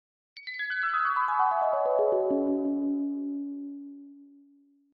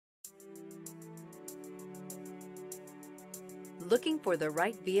Looking for the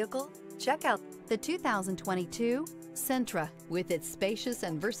right vehicle? Check out the 2022 Sentra. With its spacious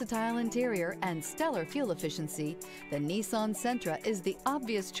and versatile interior and stellar fuel efficiency, the Nissan Sentra is the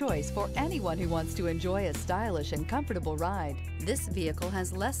obvious choice for anyone who wants to enjoy a stylish and comfortable ride. This vehicle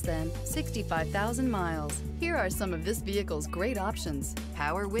has less than 65,000 miles. Here are some of this vehicle's great options: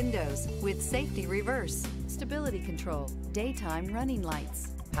 power windows with safety reverse, stability control, daytime running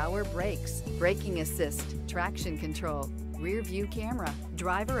lights, power brakes, braking assist, traction control, rear view camera,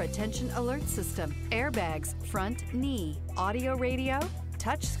 driver attention alert system, airbags, front knee, audio radio,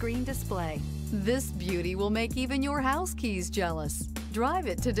 touch screen display. This beauty will make even your house keys jealous. Drive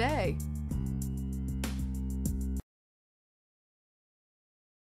it today.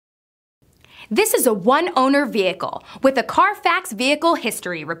 This is a one-owner vehicle with a Carfax Vehicle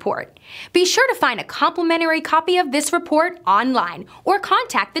History Report. Be sure to find a complimentary copy of this report online or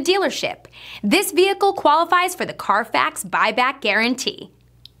contact the dealership. This vehicle qualifies for the Carfax Buyback Guarantee.